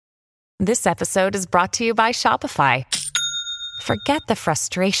This episode is brought to you by Shopify. Forget the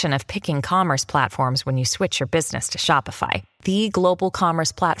frustration of picking commerce platforms when you switch your business to Shopify, the global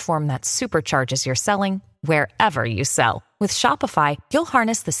commerce platform that supercharges your selling wherever you sell. With Shopify, you'll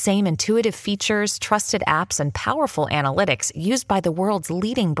harness the same intuitive features, trusted apps, and powerful analytics used by the world's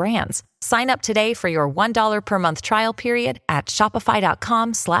leading brands. Sign up today for your $1 per month trial period at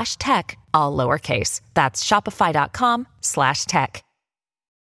shopify.com/tech, all lowercase. That's shopify.com/tech.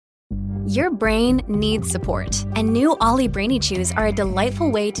 Your brain needs support, and new Ollie Brainy Chews are a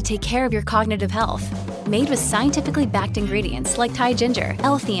delightful way to take care of your cognitive health. Made with scientifically backed ingredients like Thai ginger,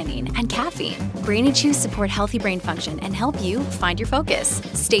 L-theanine, and caffeine, Brainy Chews support healthy brain function and help you find your focus,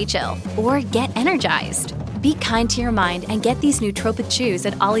 stay chill, or get energized. Be kind to your mind and get these nootropic chews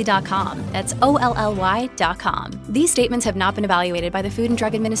at ollie.com. That's OLLY.com. These statements have not been evaluated by the Food and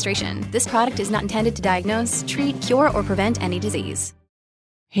Drug Administration. This product is not intended to diagnose, treat, cure, or prevent any disease.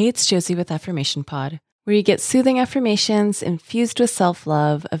 Hey, it's Josie with Affirmation Pod, where you get soothing affirmations infused with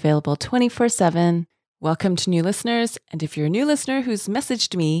self-love, available 24/7. Welcome to new listeners. And if you're a new listener who's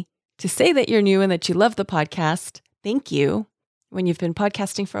messaged me to say that you're new and that you love the podcast, thank you. When you've been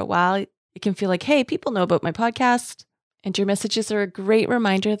podcasting for a while, it can feel like, hey, people know about my podcast. And your messages are a great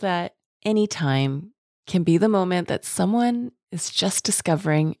reminder that any time can be the moment that someone is just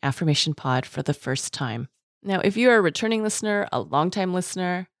discovering Affirmation Pod for the first time. Now, if you are a returning listener, a longtime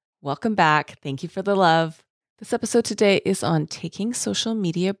listener, welcome back. Thank you for the love. This episode today is on taking social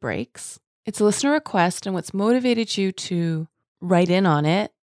media breaks. It's a listener request and what's motivated you to write in on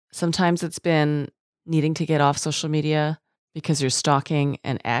it. Sometimes it's been needing to get off social media because you're stalking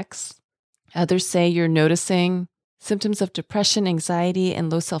an ex. Others say you're noticing symptoms of depression, anxiety,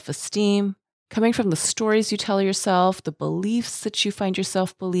 and low self-esteem coming from the stories you tell yourself, the beliefs that you find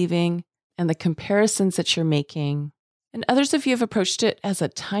yourself believing, and the comparisons that you're making. And others of you have approached it as a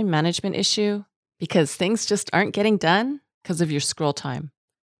time management issue because things just aren't getting done because of your scroll time.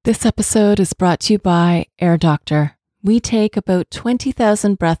 This episode is brought to you by Air Doctor. We take about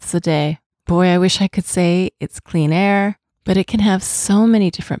 20,000 breaths a day. Boy, I wish I could say it's clean air, but it can have so many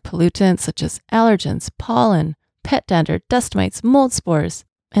different pollutants such as allergens, pollen, pet dander, dust mites, mold spores.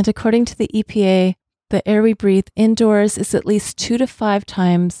 And according to the EPA, the air we breathe indoors is at least 2 to 5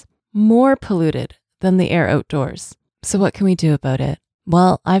 times more polluted than the air outdoors. So what can we do about it?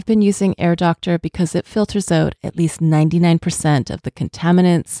 Well, I've been using Air Doctor because it filters out at least 99% of the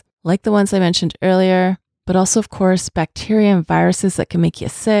contaminants, like the ones I mentioned earlier, but also, of course, bacteria and viruses that can make you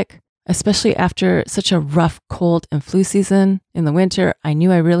sick, especially after such a rough cold and flu season in the winter. I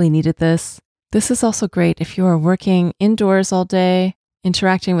knew I really needed this. This is also great if you are working indoors all day,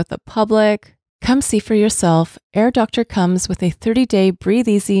 interacting with the public. Come see for yourself. Air Doctor comes with a 30-day breathe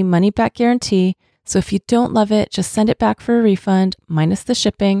easy money back guarantee. So if you don't love it, just send it back for a refund minus the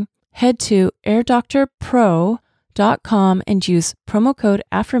shipping. Head to airdoctorpro.com and use promo code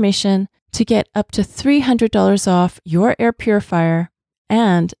AFFIRMATION to get up to $300 off your air purifier.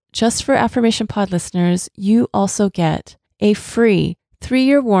 And just for Affirmation Pod listeners, you also get a free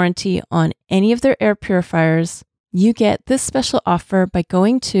 3-year warranty on any of their air purifiers. You get this special offer by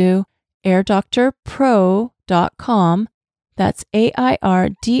going to airdoctorpro.com. That's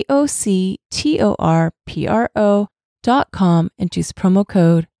airdoctorpro.com and use promo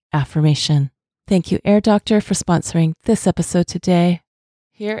code AFFIRMATION. Thank you, Air Doctor, for sponsoring this episode today.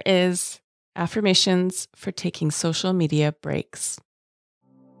 Here is affirmations for taking social media breaks.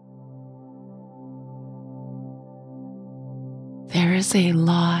 There is a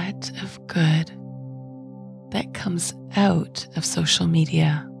lot of good that comes out of social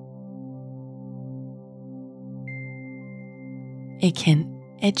media. It can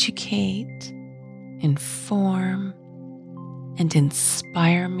educate, inform, and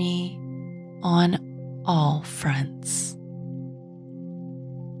inspire me on all fronts.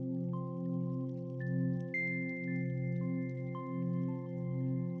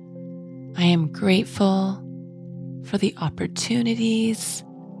 I am grateful for the opportunities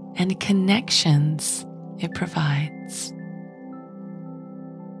and connections it provides.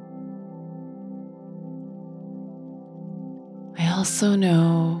 I also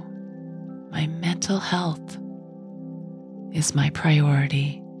know my mental health is my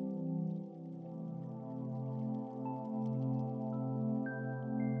priority.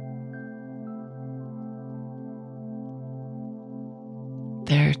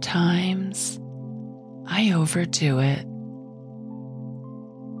 There are times I overdo it.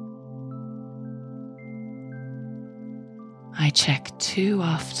 I check too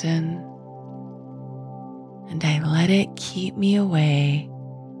often, and I let it keep me away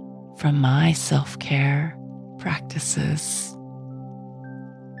from my self-care practices.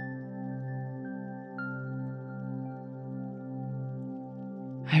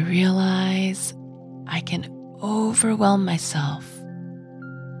 I realize I can overwhelm myself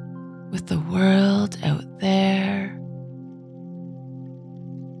with the world out there,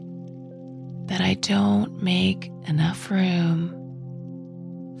 that I don't make enough room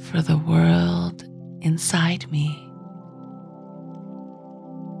for the world inside me.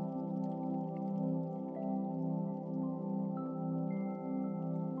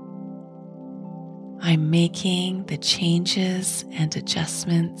 I'm making the changes and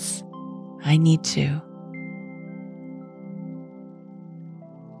adjustments I need to.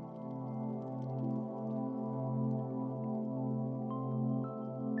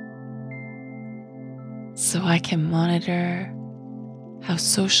 So I can monitor how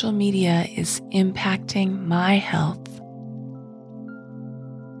social media is impacting my health.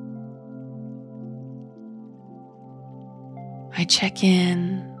 I check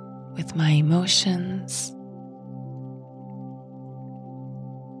in with my emotions.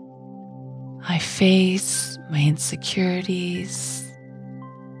 I face my insecurities.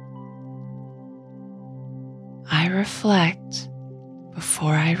 I reflect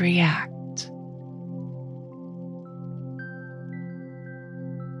before I react.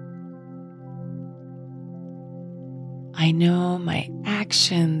 I know my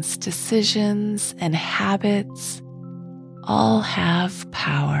actions, decisions, and habits all have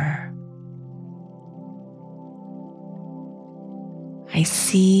power. I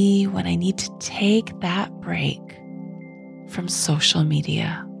see when I need to take that break from social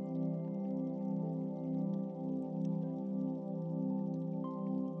media.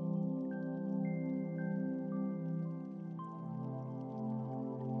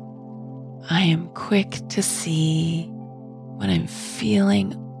 I am quick to see when I'm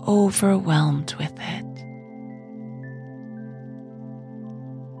feeling overwhelmed with it.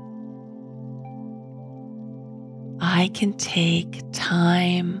 I can take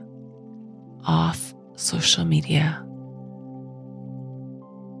time off social media.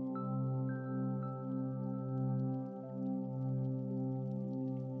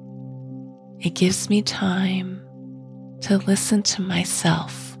 It gives me time to listen to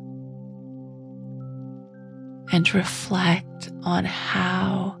myself and reflect on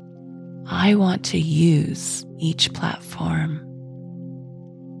how I want to use each platform.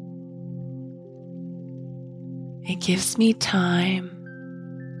 It gives me time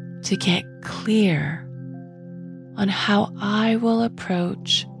to get clear on how I will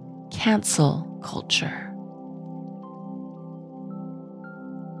approach cancel culture.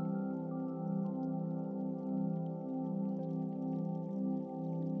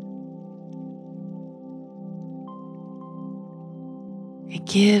 It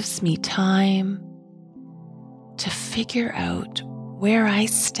gives me time to figure out where I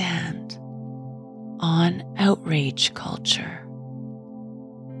stand on outrage culture.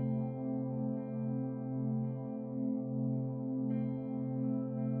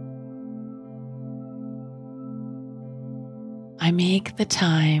 I make the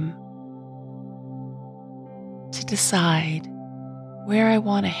time to decide where I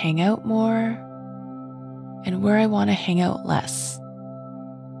want to hang out more and where I want to hang out less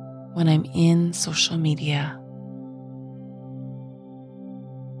when I'm in social media.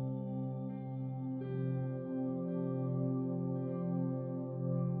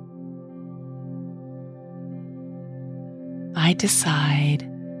 I decide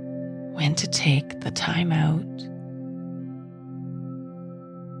when to take the time out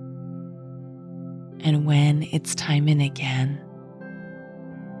and when it's time in again.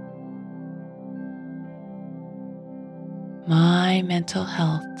 My mental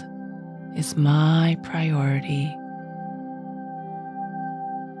health is my priority.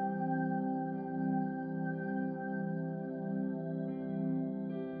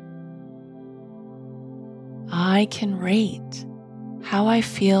 I can rate how I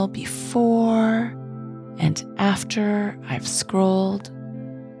feel before and after I've scrolled.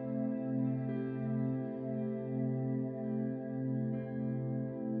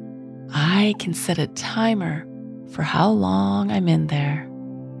 I can set a timer for how long I'm in there.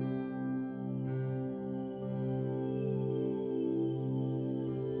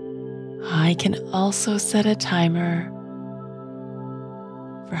 I can also set a timer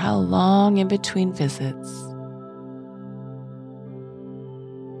for how long in between visits.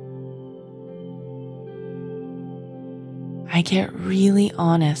 I get really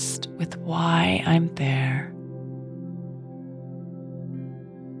honest with why I'm there,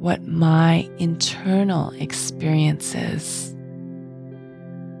 what my internal experience is.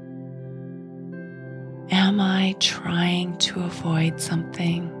 Am I trying to avoid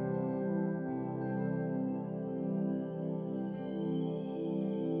something?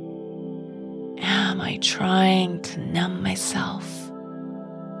 am I trying to numb myself?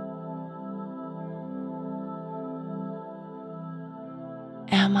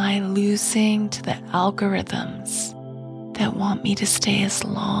 Am I losing to the algorithms that want me to stay as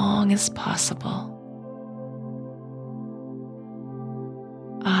long as possible?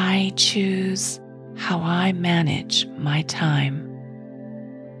 I choose how I manage my time.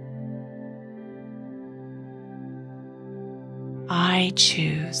 I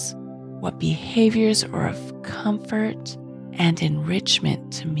choose what behaviors are of comfort and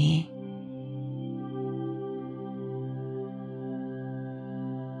enrichment to me.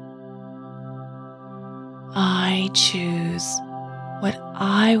 I choose what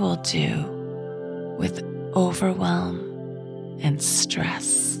I will do with overwhelm and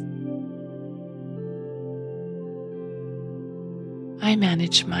stress. I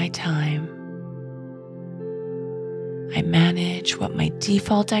manage my time. I manage what my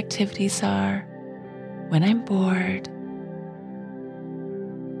default activities are when I'm bored.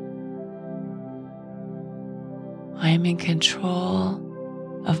 I am in control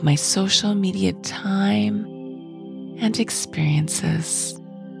of my social media time and experiences.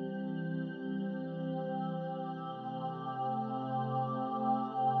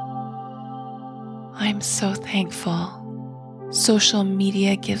 I'm so thankful. Social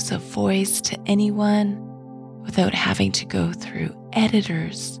media gives a voice to anyone without having to go through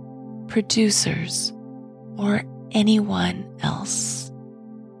editors, producers, or anyone else.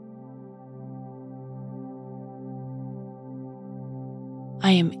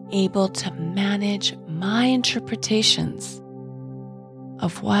 I am able to manage my interpretations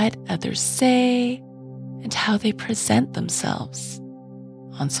of what others say and how they present themselves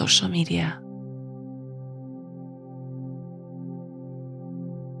on social media.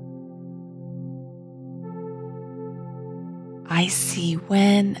 I see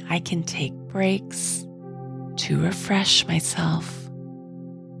when I can take breaks to refresh myself.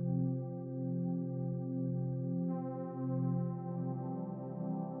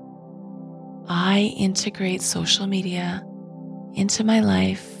 I integrate social media into my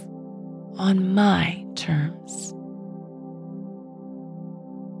life on my terms.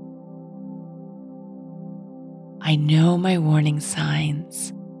 I know my warning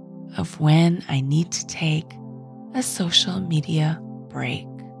signs of when I need to take a social media break.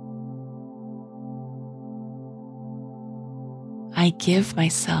 I give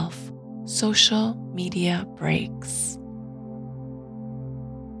myself social media breaks.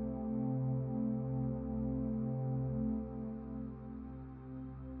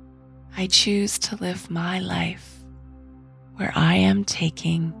 I choose to live my life where I am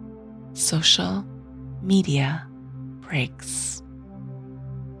taking social media breaks.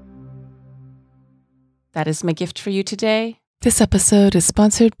 That is my gift for you today. This episode is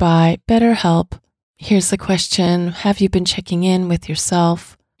sponsored by BetterHelp. Here's the question. Have you been checking in with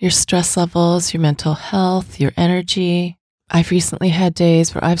yourself, your stress levels, your mental health, your energy? I've recently had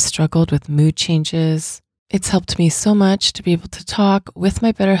days where I've struggled with mood changes. It's helped me so much to be able to talk with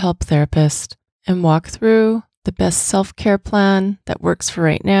my BetterHelp therapist and walk through the best self-care plan that works for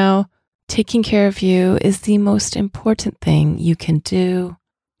right now. Taking care of you is the most important thing you can do.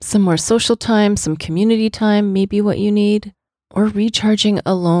 Some more social time, some community time, maybe what you need, or recharging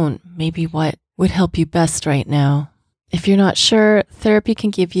alone, maybe what would help you best right now. If you're not sure, therapy can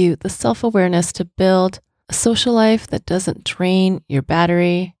give you the self-awareness to build a social life that doesn't drain your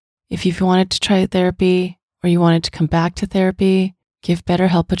battery. If you've wanted to try therapy or you wanted to come back to therapy, give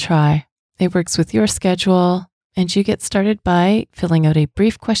BetterHelp a try. It works with your schedule, and you get started by filling out a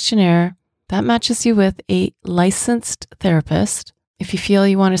brief questionnaire that matches you with a licensed therapist. If you feel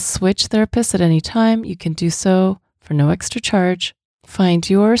you want to switch therapists at any time, you can do so for no extra charge. Find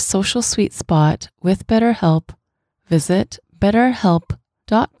your social sweet spot with BetterHelp. Visit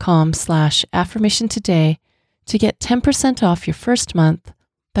betterhelp.com/affirmation today to get 10% off your first month.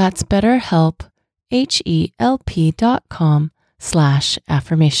 That's BetterHelp,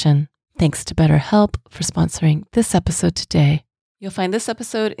 HELP.com/affirmation. Thanks to BetterHelp for sponsoring this episode today. You'll find this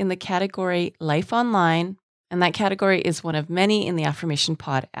episode in the category Life Online, and that category is one of many in the Affirmation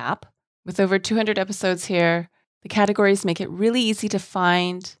Pod app. With over 200 episodes here, the categories make it really easy to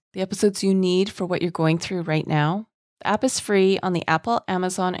find the episodes you need for what you're going through right now. The app is free on the Apple,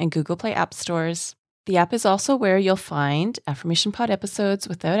 Amazon, and Google Play app stores. The app is also where you'll find Affirmation Pod episodes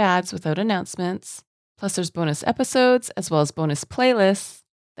without ads, without announcements. Plus there's bonus episodes as well as bonus playlists.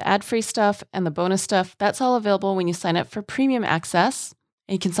 The ad-free stuff and the bonus stuff, that's all available when you sign up for premium access.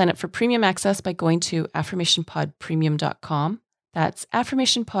 And you can sign up for premium access by going to affirmationpodpremium.com. That's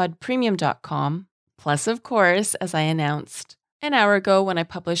affirmationpodpremium.com. Plus, of course, as I announced an hour ago when I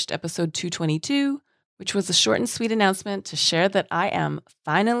published episode 222, which was a short and sweet announcement to share that I am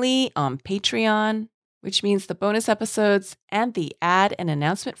finally on Patreon, which means the bonus episodes and the ad and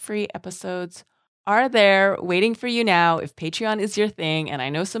announcement-free episodes are there waiting for you now if Patreon is your thing, and I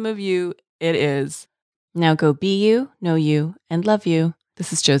know some of you, it is. Now go be you, know you, and love you.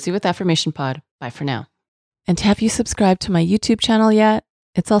 This is Josie with Affirmation Pod. Bye for now. And have you subscribed to my YouTube channel yet?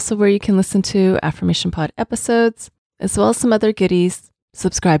 It's also where you can listen to Affirmation Pod episodes, as well as some other goodies.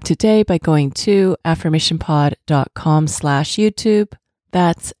 Subscribe today by going to affirmationpod.com/YouTube.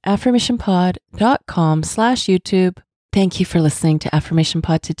 That's affirmationpod.com/YouTube. Thank you for listening to Affirmation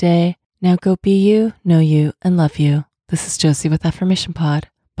Pod today. Now go be you, know you, and love you. This is Josie with Affirmation Pod.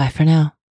 Bye for now.